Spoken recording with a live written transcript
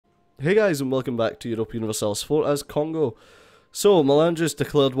Hey guys, and welcome back to Europa Universalis IV as Kongo. So, Melandris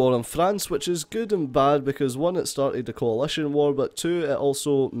declared war on France, which is good and bad because one, it started a coalition war, but two, it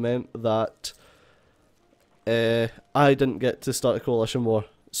also meant that I didn't get to start a coalition war.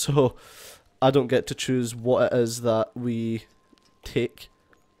 So, I don't get to choose what it is that we take,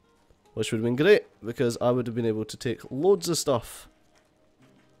 which would have been great because I would have been able to take loads of stuff.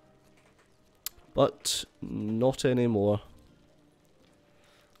 But not anymore,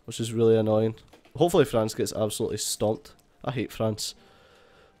 which is really annoying. Hopefully France gets absolutely stomped. I hate France.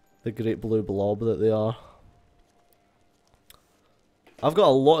 The great blue blob that they are. I've got a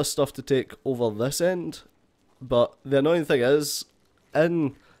lot of stuff to take over this end, but the annoying thing is,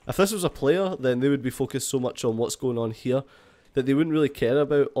 if this was a player, then they would be focused so much on what's going on here that they wouldn't really care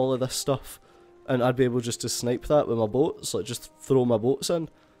about all of this stuff, and I'd be able just to snipe that with my boats, like just throw my boats in.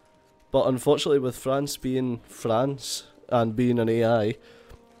 But unfortunately with France being France and being an AI,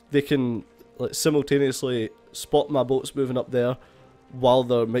 they can like simultaneously spot my boats moving up there while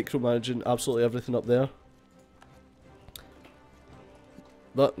they're micromanaging absolutely everything up there.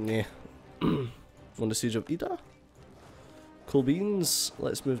 But nah. On the siege of Ida. Cool beans.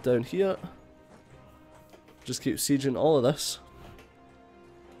 Let's move down here. Just keep sieging all of this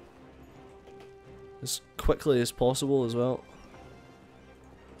as quickly as possible as well.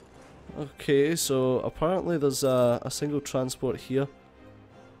 Okay, so apparently there's a single transport here.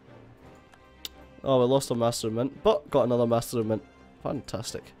 Oh, we lost our Master of Mint, but got another Master of Mint.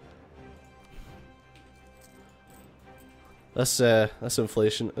 Fantastic. This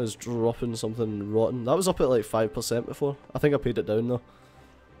inflation is dropping something rotten. That was up at like 5% before. I think I paid it down though.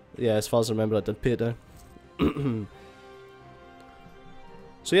 Yeah, as far as I remember, I did pay it down.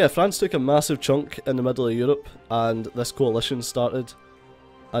 So yeah, France took a massive chunk in the middle of Europe, and this coalition started,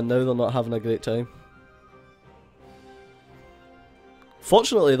 and now they're not having a great time.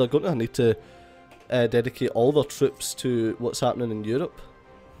 Fortunately, they're going to need to dedicate all their troops to what's happening in Europe.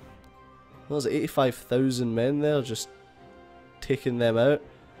 There's 85,000 men there, just taking them out.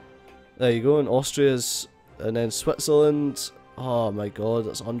 There you go, and Austria's, and then Switzerland. Oh my god,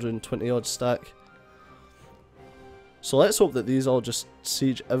 that's 120 odd stack. So let's hope that these all just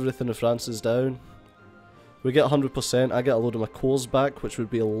siege everything of France is down. We get 100%, I get a load of my cores back, which would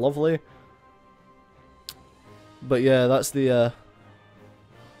be lovely. But yeah, that's the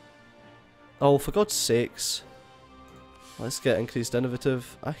oh, for God's sakes. Let's get increased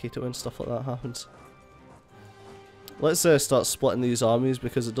innovative. I hate it when stuff like that happens. Let's start splitting these armies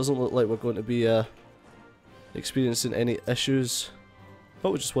because it doesn't look like we're going to be experiencing any issues.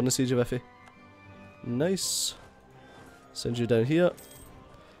 Oh, we just won the siege of Iffy. Nice. Send you down here.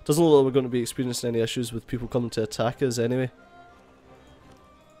 Doesn't look like we're going to be experiencing any issues with people coming to attack us anyway.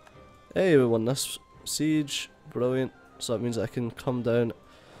 Hey, we won this siege. Brilliant. So that means I can come down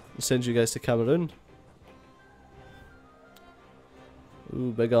and send you guys to Cameroon.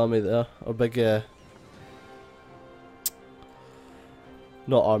 Ooh, big army there. Or big,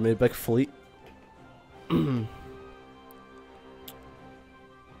 not army, big fleet.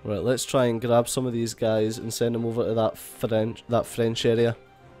 Right, let's try and grab some of these guys and send them over to that French area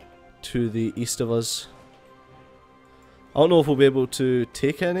to the east of us. I don't know if we'll be able to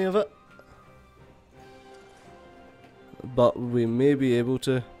take any of it, but we may be able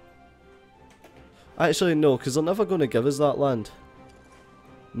to. Actually, no, because they're never going to give us that land.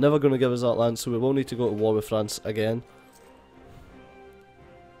 Never going to give us that land, so we will need to go to war with France again.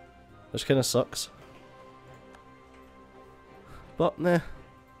 Which kind of sucks. But, nah.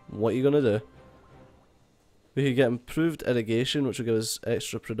 What are you going to do? We could get improved irrigation, which will give us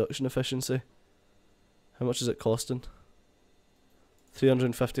extra production efficiency. How much is it costing?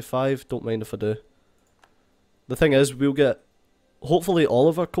 355, don't mind if I do. The thing is, we'll get hopefully all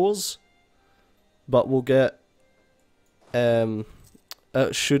of our cores, but we'll get, it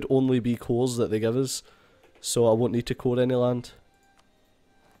should only be cores that they give us, so I won't need to core any land.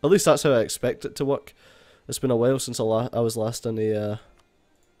 At least that's how I expect it to work. It's been a while since I was last in a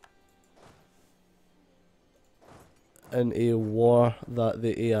war that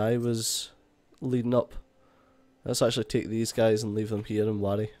the AI was leading up. Let's actually take these guys and leave them here in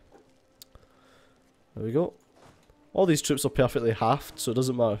Wari. There we go. All these troops are perfectly halved, so it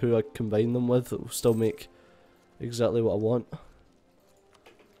doesn't matter who I combine them with, it will still make exactly what I want. There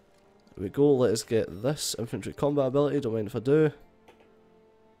we go, let us get this infantry combat ability, don't mind if I do.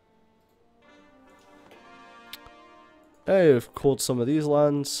 Hey, we've cored some of these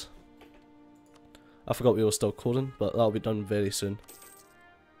lands. I forgot we were still coding, but that'll be done very soon.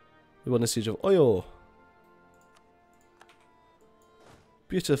 We won the siege of Oyo.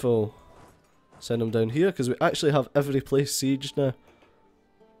 Beautiful. Send them down here, because we actually have every place sieged now.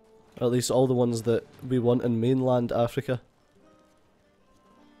 Or at least all the ones that we want in mainland Africa.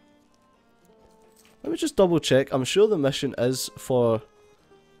 Let me just double check. I'm sure the mission is for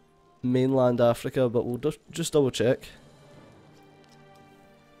mainland Africa, but we'll just double check.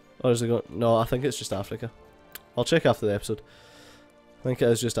 Or is it going? No, I think it's just Africa. I'll check after the episode. I think it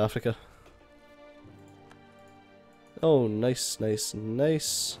is just Africa. Oh, nice, nice,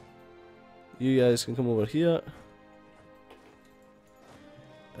 nice. You guys can come over here.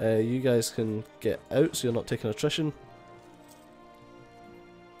 You guys can get out so you're not taking attrition.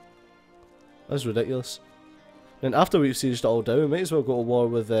 That's ridiculous. And after we've sieged it all down, we might as well go to war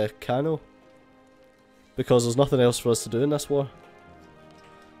with Kano. Because there's nothing else for us to do in this war.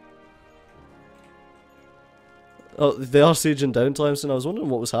 Oh, they are sieging down Tlemcen. I was wondering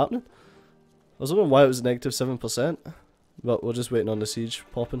what was happening. I was wondering why it was negative 7%. But we're just waiting on the siege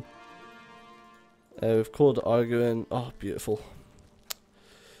popping. We've called Arguin. Oh, beautiful.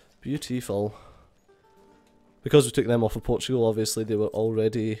 Beautiful. Because we took them off of Portugal, obviously they were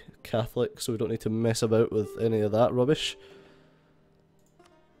already Catholic, so we don't need to mess about with any of that rubbish.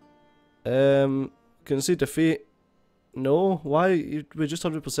 Concede defeat. No, why? We just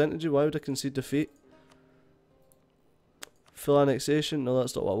 100%ed you, why would I concede defeat? Full annexation, no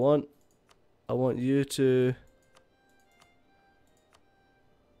that's not what I want. I want you to...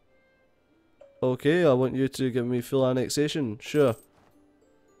 Okay, I want you to give me full annexation, sure.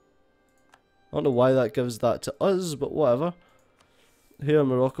 I don't know why that gives that to us, but whatever. Here,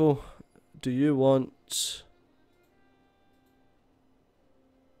 Morocco, do you want...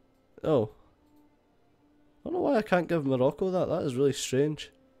 Oh. I don't know why I can't give Morocco that, that is really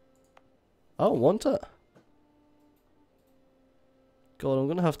strange. I don't want it. God, I'm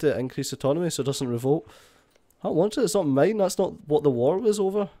going to have to increase autonomy so it doesn't revolt. I don't want it, it's not mine, that's not what the war was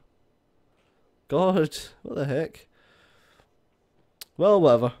over. God, what the heck. Well,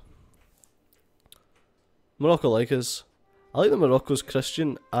 whatever. Morocco like us. I like that Morocco's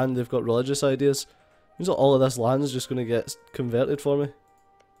Christian and they've got religious ideas. Means that all of this land is just going to get converted for me.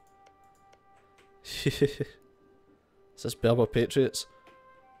 It's this Berber Patriots.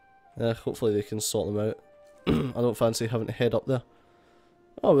 Hopefully they can sort them out. I don't fancy having to head up there.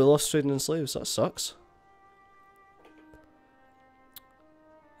 Oh, we lost trading in slaves, that sucks.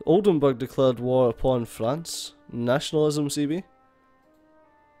 Oldenburg declared war upon France. Nationalism, CB.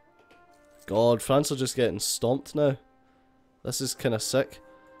 God, France are just getting stomped now. This is kind of sick.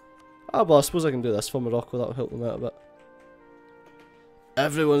 Ah, but I suppose I can do this for Morocco, that'll help them out a bit.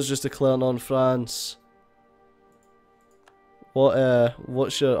 Everyone's just declaring on France.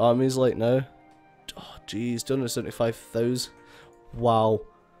 What's your armies like now? Oh, jeez, 275,000. Wow.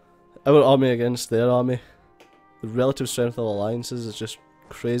 Our army against their army. The relative strength of alliances is just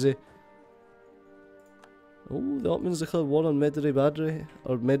crazy. Oh, the Ottomans declared war on Medre Badri,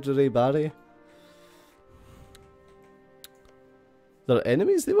 or Medre Bari. They're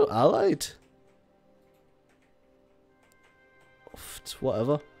enemies? They were allied.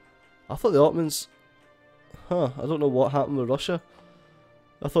 Whatever. I thought the Ottomans... Huh, I don't know what happened with Russia.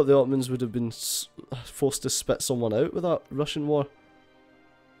 I thought the Ottomans would have been forced to spit someone out with that Russian war.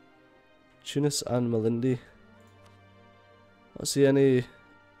 Tunis and Malindi. Let's see any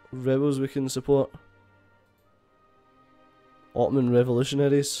rebels we can support. Ottoman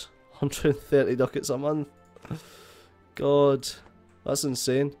revolutionaries. 130 ducats a month. God, that's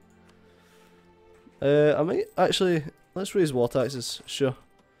insane. I might actually... Let's raise war taxes, sure.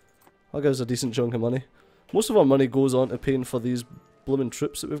 That gives us a decent chunk of money. Most of our money goes on to paying for these blooming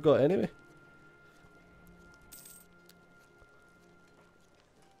troops that we've got anyway.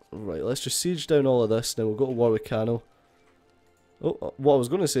 Right, let's just siege down all of this, then we'll go to war with Kano. Oh, what I was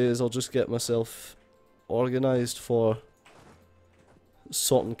going to say is I'll just get myself organised for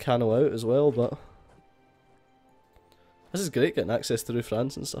sorting Kano out as well, but... This is great, getting access through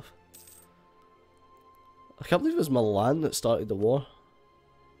France and stuff. I can't believe it was Milan that started the war.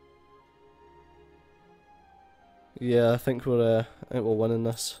 Yeah, I think we're winning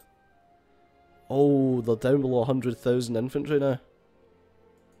this. Oh, they're down below 100,000 infantry now.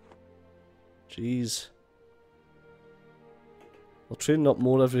 Jeez. They're training up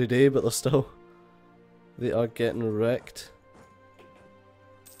more every day, but they're still... They are getting wrecked.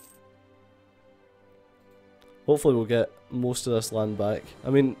 Hopefully we'll get most of this land back.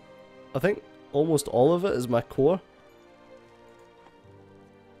 I mean, I think almost all of it is my core.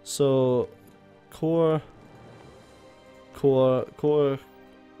 So, core,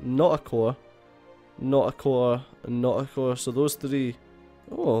 not a core, not a core, and not a core. So those three,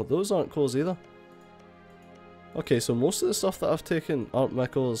 oh, those aren't cores either. Okay, so most of the stuff that I've taken aren't my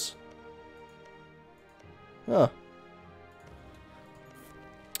cores. Huh.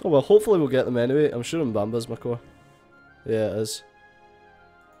 Oh well, hopefully we'll get them anyway. I'm sure Mbamba's my core. Yeah, it is.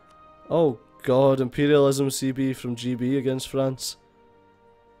 Oh god, Imperialism CB from GB against France.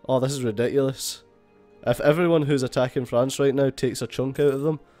 Oh, this is ridiculous. If everyone who's attacking France right now takes a chunk out of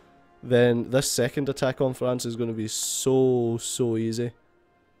them, then this second attack on France is going to be so easy.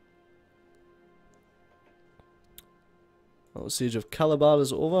 Well, the siege of Calabar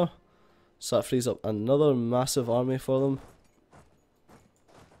is over, so that frees up another massive army for them.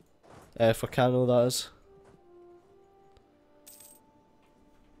 For Kano, that is.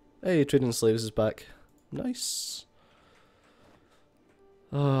 Hey, trading slaves is back. Nice.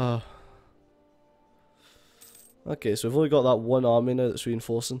 Ah. Okay, so we've only got that one army now that's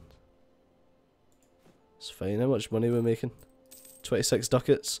reinforcing. It's fine. How much money are we making? 26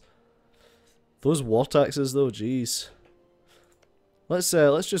 ducats. Those war taxes though, jeez. Let's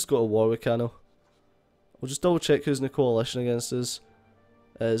just go to war with Kano. We'll just double check who's in the coalition against us.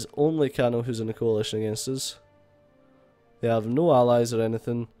 It is only Kano who's in the coalition against us. They have no allies or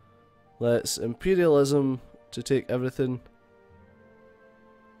anything. Let's imperialism to take everything.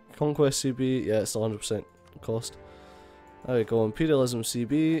 Conquest CB, yeah, it's 100% cost. There we go, imperialism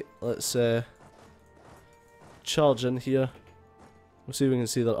CB. Let's charge in here. We'll see if we can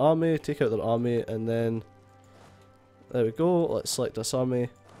see their army, take out their army, and then there we go. Let's select this army.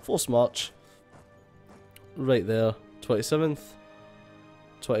 Force march. Right there. 27th.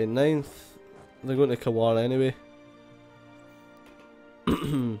 29th. They're going to Kawar anyway.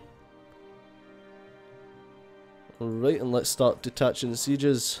 Right, and let's start detaching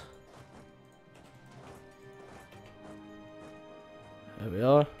sieges. There we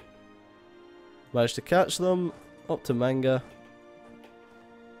are. Managed to catch them. Up to Manga.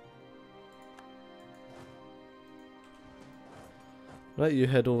 Right, you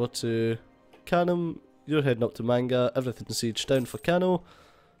head over to Kanum. You're heading up to Manga. Everything's siege down for Kano.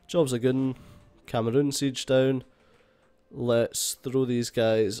 Jobs are good. Cameroon siege down. Let's throw these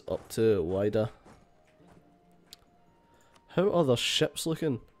guys up to Wida. How are their ships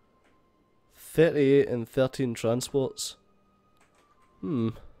looking? 38 and 13 transports.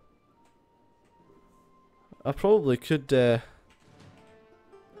 I probably could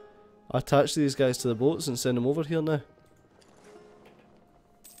attach these guys to the boats and send them over here now.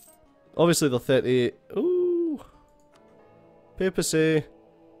 Obviously they're 38. Ooh! Papacy!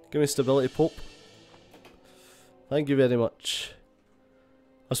 Give me stability, Pope. Thank you very much.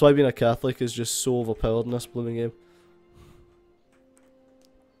 That's why being a Catholic is just so overpowered in this blooming game.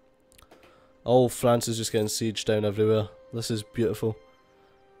 Oh, France is just getting sieged down everywhere. This is beautiful.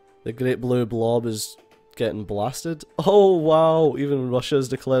 The Great Blue Blob is getting blasted. Oh wow, even Russia is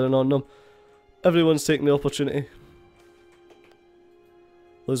declaring on them. Everyone's taking the opportunity.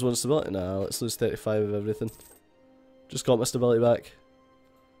 Lose one stability? Nah, let's lose 35 of everything. Just got my stability back.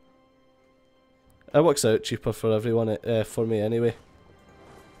 It works out cheaper for everyone, for me anyway.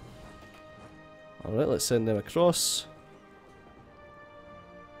 Alright, let's send them across.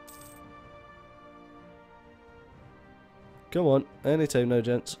 Come on, anytime now,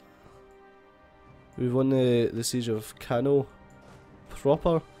 gents. We've won the siege of Kano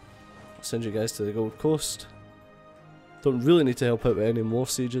proper. I'll send you guys to the Gold Coast. Don't really need to help out with any more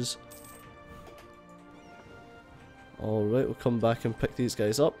sieges. Alright, we'll come back and pick these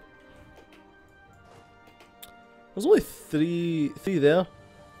guys up. There's only three there.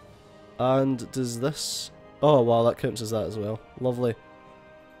 And does this... Oh wow, that counts as that as well. Lovely.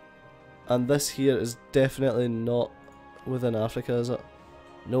 And this here is definitely not within Africa, is it?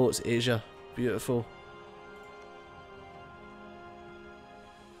 No, it's Asia. Beautiful.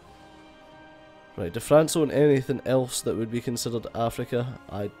 Right, do France own anything else that would be considered Africa?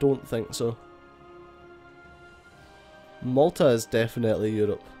 I don't think so. Malta is definitely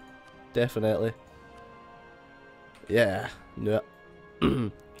Europe. Definitely. Yeah, knew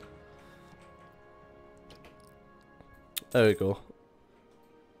it. There we go.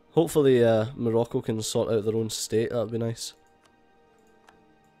 Hopefully Morocco can sort out their own state, that'd be nice.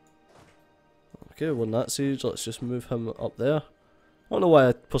 Okay, won that siege, let's just move him up there. I don't know why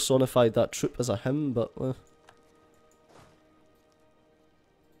I personified that troop as a him, but...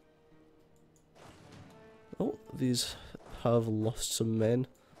 Oh, these have lost some men.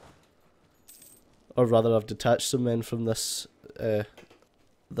 Or rather, I've detached some men from this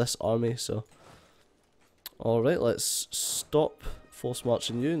this army, so... Alright, let's stop force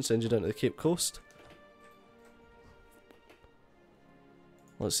marching you and send you down to the Cape Coast.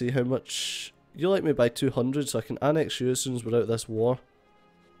 Let's see how much... You like me by 200, so I can annex you as soon as we're out of this war.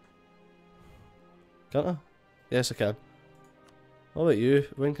 Can't I? Yes, I can. What about you?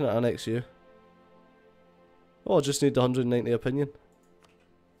 When can I annex you? Oh, I just need the 190 opinion.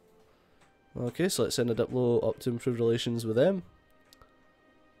 Okay, so let's send a Diplo up to improve relations with them.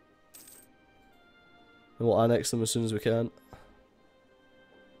 And we'll annex them as soon as we can.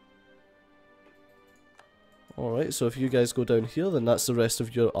 Alright, so if you guys go down here, then that's the rest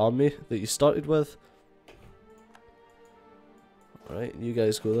of your army that you started with. Alright, you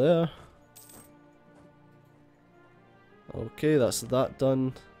guys go there. Okay, that's that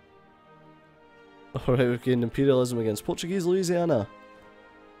done. Alright, we've gained imperialism against Portuguese Louisiana.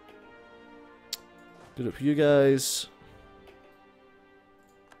 Good up for you guys.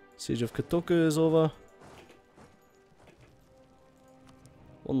 Siege of Katoku is over.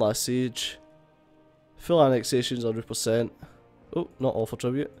 One last siege. Full annexation's 100%. Oh, not all for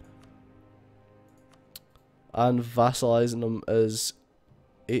tribute. And vassalizing them is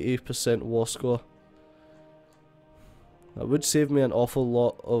 80% war score. That would save me an awful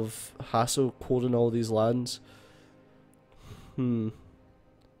lot of hassle coding all these lands. We've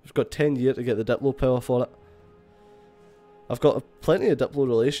got 10 years to get the Diplo power for it. I've got plenty of Diplo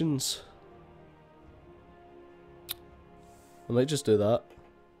relations. I might just do that.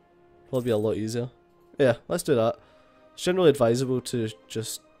 That'll be a lot easier. Yeah, let's do that. It's generally advisable to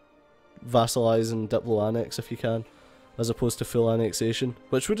just vassalize and Diplo annex if you can, as opposed to full annexation,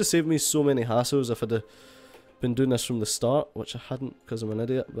 which would have saved me so many hassles if I'd been doing this from the start, which I hadn't because I'm an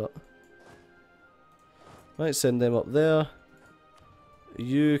idiot, but... Right, send them up there.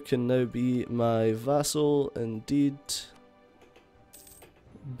 You can now be my vassal, indeed.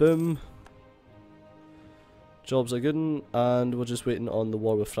 Boom. Jobs are good, and we're just waiting on the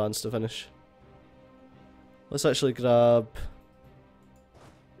war with France to finish. Let's actually grab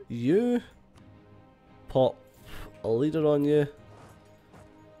you. Pop a leader on you.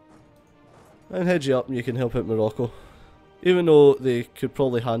 And head you up and you can help out Morocco. Even though they could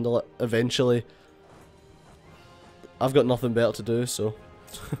probably handle it eventually. I've got nothing better to do, so...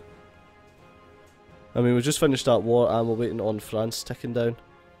 I mean, we just finished that war and we're waiting on France ticking down.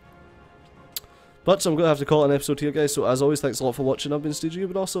 But so I'm going to have to call it an episode here, guys. So as always, thanks a lot for watching. I've been Steve, you've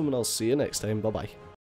been awesome, and I'll see you next time. Bye-bye.